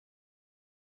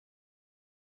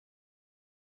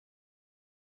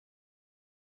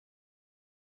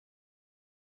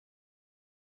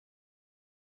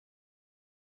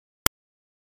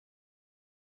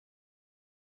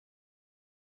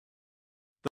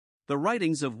The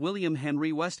Writings of William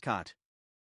Henry Westcott.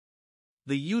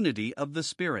 The Unity of the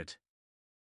Spirit.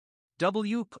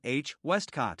 W. H.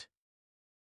 Westcott.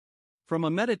 From a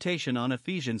meditation on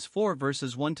Ephesians 4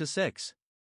 verses 1 to 6.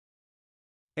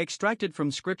 Extracted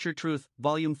from Scripture Truth,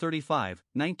 Volume 35,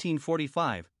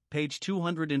 1945, page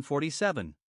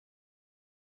 247.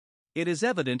 It is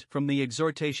evident from the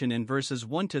exhortation in verses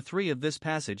 1 to 3 of this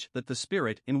passage that the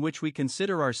spirit in which we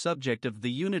consider our subject of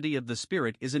the unity of the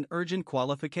Spirit is an urgent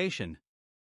qualification.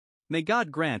 May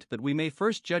God grant that we may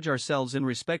first judge ourselves in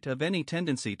respect of any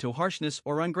tendency to harshness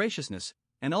or ungraciousness,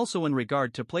 and also in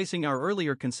regard to placing our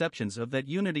earlier conceptions of that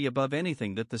unity above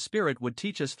anything that the Spirit would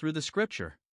teach us through the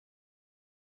Scripture.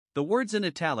 The words in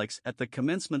italics at the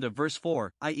commencement of verse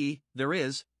 4, i.e., there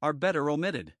is, are better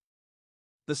omitted.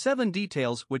 The 7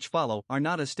 details which follow are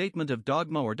not a statement of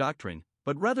dogma or doctrine,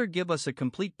 but rather give us a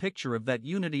complete picture of that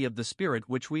unity of the Spirit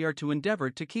which we are to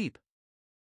endeavor to keep.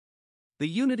 The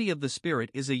unity of the Spirit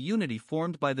is a unity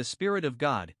formed by the Spirit of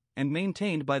God, and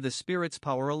maintained by the Spirit's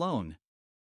power alone.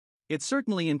 It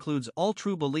certainly includes all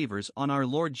true believers on our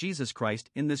Lord Jesus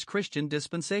Christ in this Christian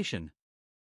dispensation.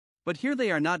 But here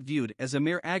they are not viewed as a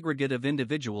mere aggregate of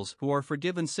individuals who are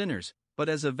forgiven sinners, but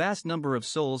as a vast number of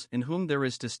souls in whom there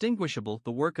is distinguishable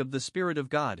the work of the Spirit of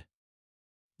God.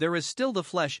 There is still the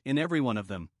flesh in every one of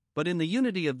them, but in the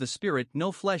unity of the Spirit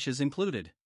no flesh is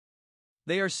included.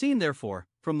 They are seen, therefore,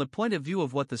 from the point of view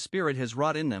of what the Spirit has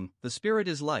wrought in them. The Spirit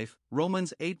is life,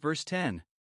 Romans 8 verse 10.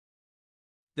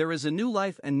 There is a new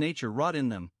life and nature wrought in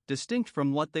them, distinct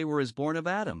from what they were as born of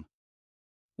Adam.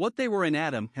 What they were in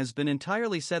Adam has been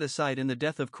entirely set aside in the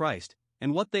death of Christ,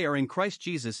 and what they are in Christ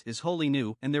Jesus is wholly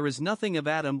new, and there is nothing of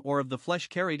Adam or of the flesh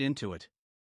carried into it.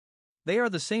 They are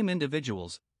the same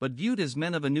individuals, but viewed as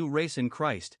men of a new race in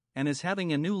Christ, and as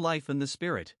having a new life in the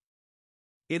Spirit.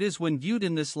 It is when viewed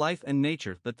in this life and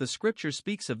nature that the Scripture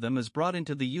speaks of them as brought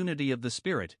into the unity of the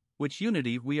Spirit, which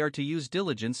unity we are to use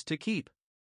diligence to keep.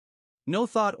 No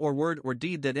thought or word or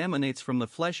deed that emanates from the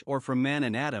flesh or from man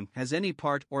and Adam has any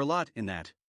part or lot in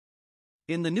that.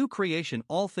 In the new creation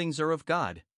all things are of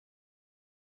God.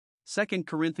 2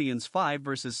 Corinthians 5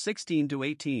 verses 16 to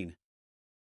 18.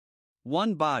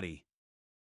 One body.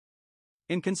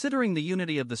 In considering the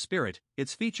unity of the Spirit,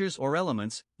 its features or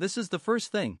elements, this is the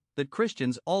first thing, that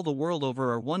Christians all the world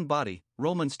over are one body,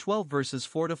 Romans 12 verses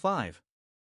 4 to 5.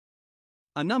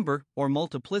 A number, or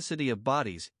multiplicity of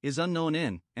bodies, is unknown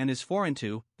in, and is foreign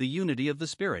to, the unity of the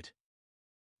Spirit.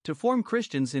 To form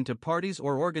Christians into parties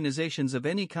or organizations of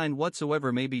any kind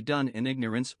whatsoever may be done in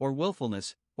ignorance or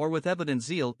willfulness, or with evident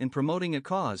zeal in promoting a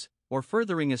cause, or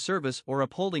furthering a service or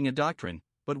upholding a doctrine,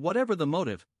 but whatever the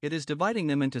motive, it is dividing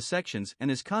them into sections and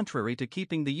is contrary to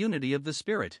keeping the unity of the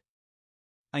Spirit.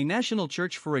 A national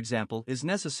church, for example, is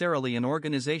necessarily an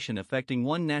organization affecting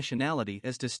one nationality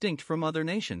as distinct from other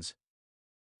nations.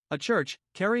 A church,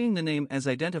 carrying the name as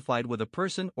identified with a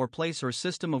person or place or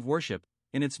system of worship,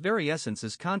 in its very essence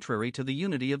is contrary to the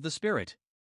unity of the Spirit.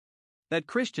 That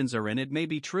Christians are in it may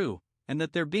be true, and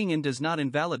that their being in does not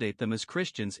invalidate them as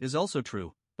Christians is also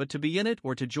true, but to be in it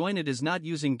or to join it is not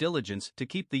using diligence to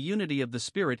keep the unity of the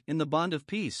Spirit in the bond of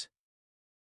peace.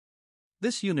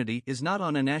 This unity is not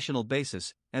on a national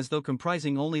basis, as though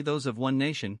comprising only those of one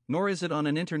nation, nor is it on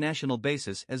an international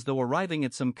basis as though arriving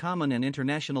at some common and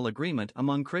international agreement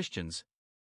among Christians.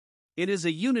 It is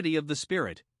a unity of the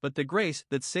Spirit, but the grace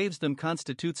that saves them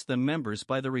constitutes them members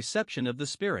by the reception of the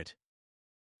Spirit.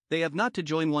 They have not to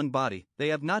join one body, they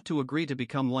have not to agree to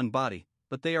become one body,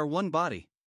 but they are one body.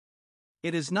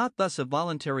 It is not thus a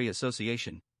voluntary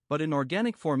association, but an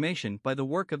organic formation by the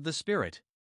work of the Spirit.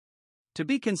 To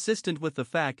be consistent with the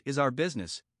fact is our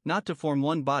business, not to form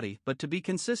one body but to be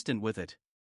consistent with it.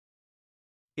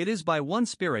 It is by one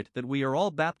Spirit that we are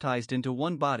all baptized into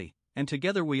one body, and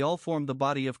together we all form the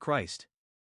body of Christ.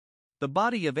 The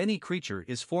body of any creature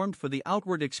is formed for the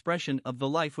outward expression of the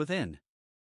life within.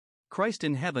 Christ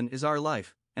in heaven is our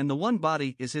life, and the one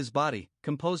body is his body,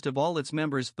 composed of all its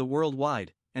members the world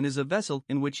wide, and is a vessel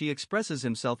in which he expresses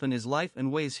himself in his life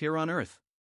and ways here on earth.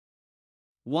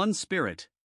 One Spirit.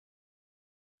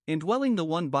 Indwelling the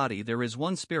one body there is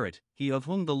one Spirit, he of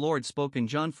whom the Lord spoke in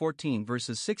John 14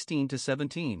 verses 16 to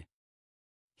 17.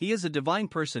 He is a divine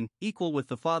person, equal with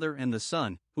the Father and the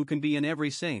Son, who can be in every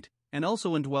saint, and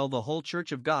also indwell the whole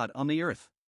church of God on the earth.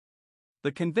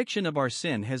 The conviction of our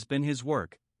sin has been his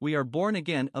work. We are born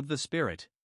again of the Spirit.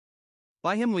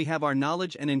 By him we have our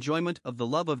knowledge and enjoyment of the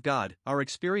love of God, our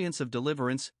experience of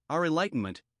deliverance, our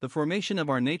enlightenment, the formation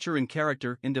of our nature and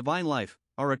character in divine life,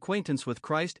 our acquaintance with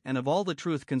Christ and of all the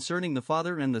truth concerning the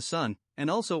Father and the Son,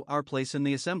 and also our place in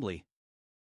the assembly.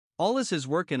 All is his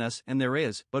work in us, and there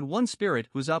is but one Spirit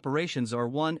whose operations are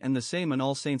one and the same in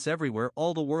all saints everywhere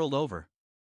all the world over.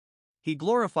 He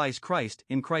glorifies Christ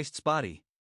in Christ's body.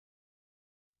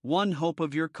 One hope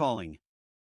of your calling.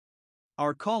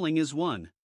 Our calling is one.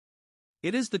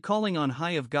 It is the calling on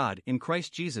high of God in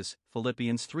Christ Jesus,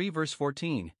 Philippians 3 verse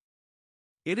 14.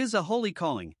 It is a holy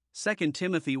calling, 2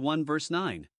 Timothy 1 verse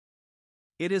 9.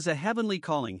 It is a heavenly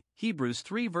calling, Hebrews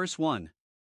 3 verse 1.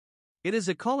 It is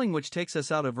a calling which takes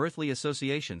us out of earthly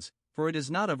associations, for it is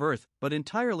not of earth, but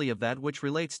entirely of that which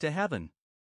relates to heaven.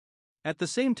 At the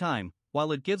same time,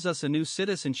 while it gives us a new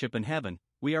citizenship in heaven,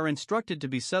 we are instructed to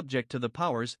be subject to the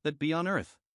powers that be on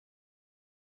earth.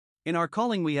 In our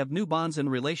calling we have new bonds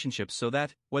and relationships so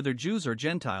that, whether Jews or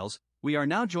Gentiles, we are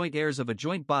now joint heirs of a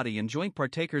joint body and joint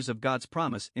partakers of God's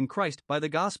promise in Christ by the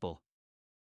gospel.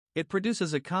 It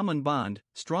produces a common bond,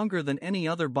 stronger than any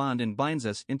other bond, and binds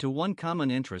us into one common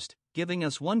interest, giving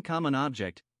us one common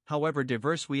object, however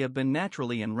diverse we have been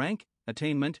naturally in rank,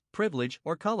 attainment, privilege,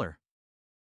 or color.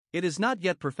 It is not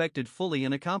yet perfected fully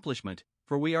in accomplishment,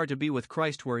 for we are to be with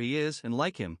Christ where he is and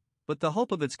like him, but the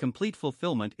hope of its complete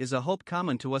fulfillment is a hope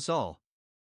common to us all.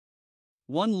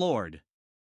 One Lord.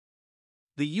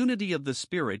 The unity of the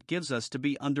Spirit gives us to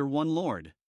be under one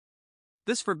Lord.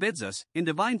 This forbids us, in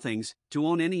divine things, to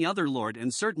own any other Lord,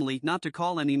 and certainly not to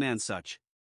call any man such.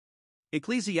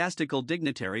 Ecclesiastical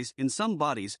dignitaries in some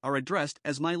bodies are addressed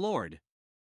as my Lord.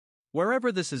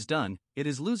 Wherever this is done, it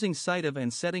is losing sight of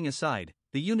and setting aside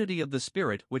the unity of the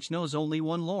Spirit, which knows only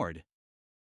one Lord.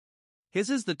 His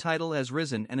is the title as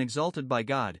risen and exalted by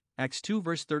God, Acts 2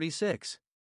 verse 36.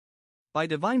 By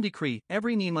divine decree,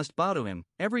 every knee must bow to him,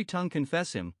 every tongue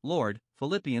confess him, Lord,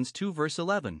 Philippians 2 verse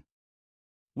 11.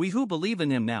 We who believe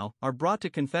in him now are brought to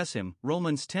confess him,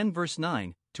 Romans 10 verse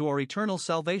 9, to our eternal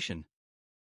salvation.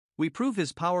 We prove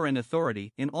his power and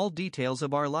authority in all details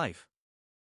of our life.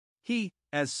 He,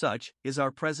 as such, is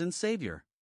our present Savior.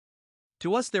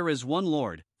 To us there is one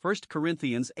Lord, 1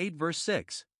 Corinthians 8 verse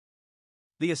 6.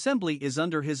 The assembly is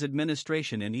under his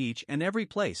administration in each and every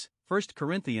place, 1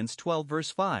 Corinthians 12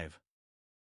 verse 5.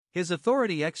 His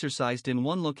authority exercised in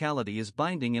one locality is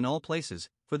binding in all places,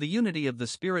 for the unity of the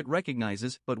Spirit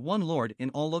recognizes but one Lord in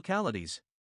all localities.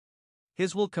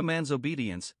 His will commands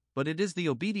obedience, but it is the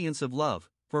obedience of love,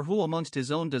 for who amongst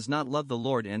his own does not love the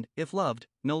Lord and, if loved,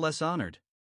 no less honored?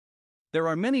 There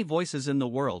are many voices in the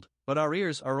world, but our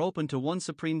ears are open to one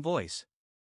supreme voice.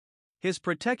 His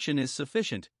protection is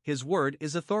sufficient, his word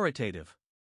is authoritative.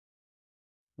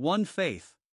 One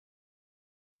faith.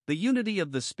 The unity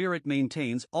of the Spirit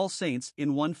maintains all saints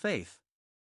in one faith.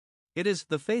 It is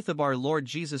the faith of our Lord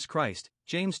Jesus Christ,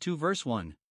 James 2 verse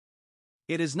 1.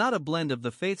 It is not a blend of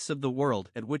the faiths of the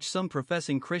world at which some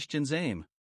professing Christians aim.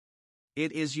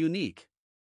 It is unique.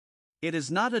 It is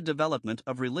not a development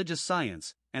of religious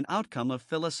science, an outcome of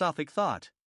philosophic thought.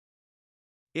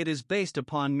 It is based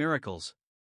upon miracles.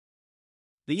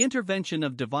 The intervention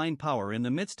of divine power in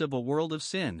the midst of a world of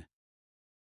sin.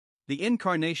 The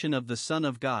incarnation of the Son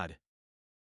of God.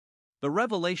 The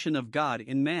revelation of God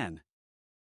in man.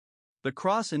 The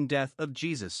cross and death of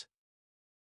Jesus.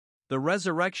 The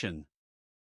resurrection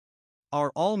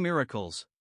are all miracles.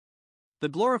 The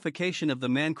glorification of the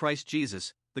man Christ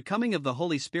Jesus, the coming of the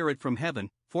Holy Spirit from heaven,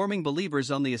 forming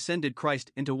believers on the ascended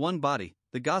Christ into one body,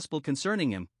 the gospel concerning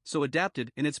him, so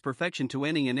adapted in its perfection to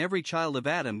any and every child of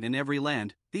Adam in every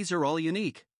land, these are all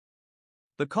unique.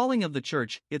 The calling of the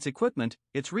Church, its equipment,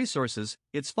 its resources,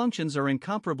 its functions are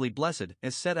incomparably blessed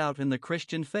as set out in the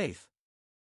Christian faith.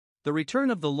 The return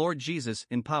of the Lord Jesus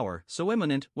in power, so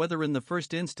imminent whether in the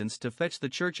first instance to fetch the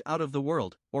Church out of the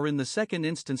world, or in the second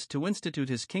instance to institute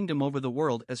his kingdom over the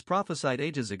world as prophesied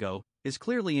ages ago, is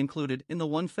clearly included in the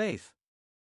one faith.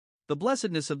 The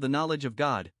blessedness of the knowledge of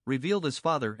God, revealed as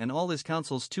Father and all his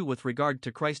counsels too with regard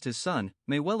to Christ his Son,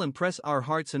 may well impress our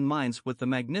hearts and minds with the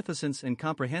magnificence and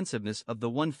comprehensiveness of the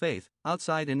one faith,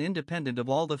 outside and independent of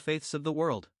all the faiths of the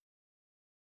world.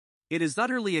 It is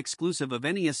utterly exclusive of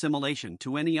any assimilation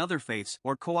to any other faiths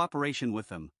or cooperation with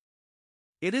them.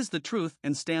 It is the truth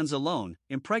and stands alone,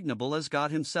 impregnable as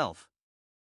God himself.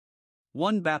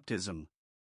 One baptism.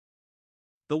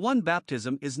 The one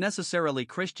baptism is necessarily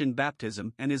Christian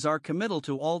baptism and is our committal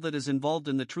to all that is involved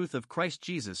in the truth of Christ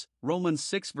Jesus, Romans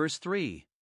 6 verse 3.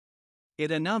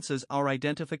 It announces our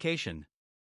identification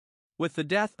with the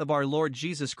death of our Lord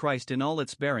Jesus Christ in all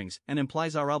its bearings and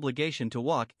implies our obligation to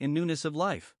walk in newness of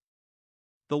life.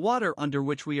 The water under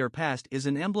which we are passed is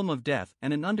an emblem of death,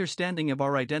 and an understanding of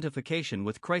our identification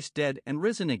with Christ dead and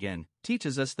risen again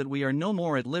teaches us that we are no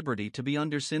more at liberty to be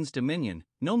under sin's dominion,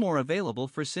 no more available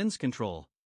for sin's control.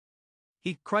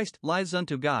 He, Christ, lives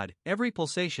unto God, every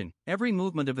pulsation, every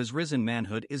movement of his risen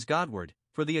manhood is Godward,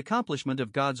 for the accomplishment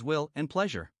of God's will and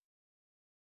pleasure.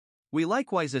 We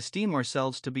likewise esteem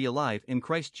ourselves to be alive in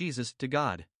Christ Jesus to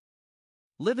God,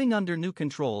 living under new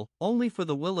control, only for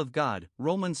the will of God,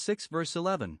 Romans 6 verse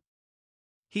 11.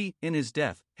 He, in his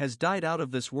death, has died out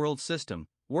of this world system,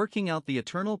 working out the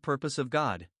eternal purpose of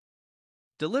God.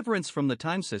 Deliverance from the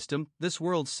time system, this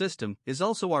world system, is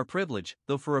also our privilege,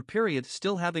 though for a period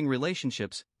still having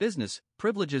relationships, business,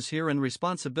 privileges here and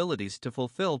responsibilities to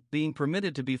fulfill, being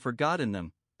permitted to be for God in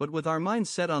them, but with our minds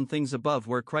set on things above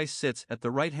where Christ sits at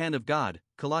the right hand of God,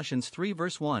 Colossians 3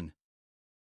 verse 1.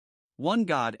 One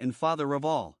God and Father of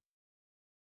all.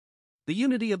 The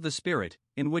unity of the Spirit,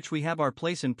 in which we have our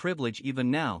place and privilege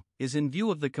even now, is in view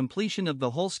of the completion of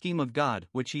the whole scheme of God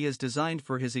which He has designed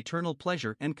for His eternal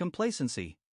pleasure and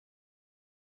complacency.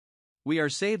 We are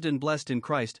saved and blessed in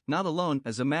Christ not alone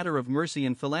as a matter of mercy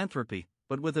and philanthropy,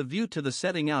 but with a view to the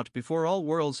setting out before all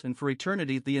worlds and for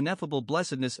eternity the ineffable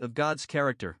blessedness of God's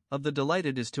character, of the delight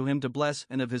it is to Him to bless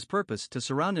and of His purpose to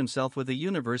surround Himself with a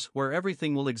universe where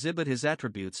everything will exhibit His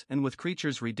attributes and with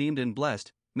creatures redeemed and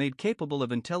blessed, made capable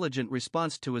of intelligent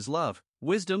response to His love,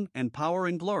 wisdom, and power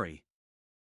and glory.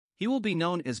 He will be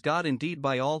known as God indeed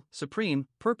by all, supreme,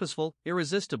 purposeful,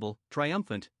 irresistible,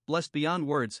 triumphant, blessed beyond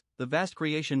words, the vast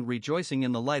creation rejoicing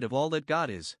in the light of all that God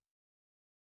is.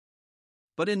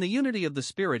 But in the unity of the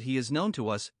Spirit He is known to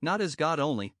us, not as God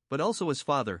only, but also as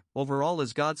Father, over all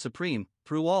as God supreme,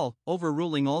 through all,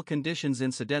 overruling all conditions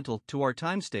incidental to our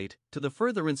time state, to the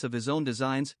furtherance of His own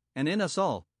designs, and in us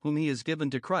all, whom He has given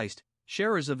to Christ,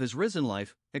 sharers of His risen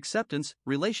life, acceptance,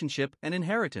 relationship, and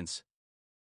inheritance.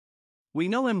 We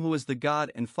know Him who is the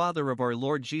God and Father of our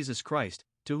Lord Jesus Christ,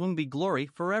 to whom be glory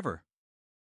forever.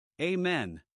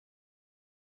 Amen.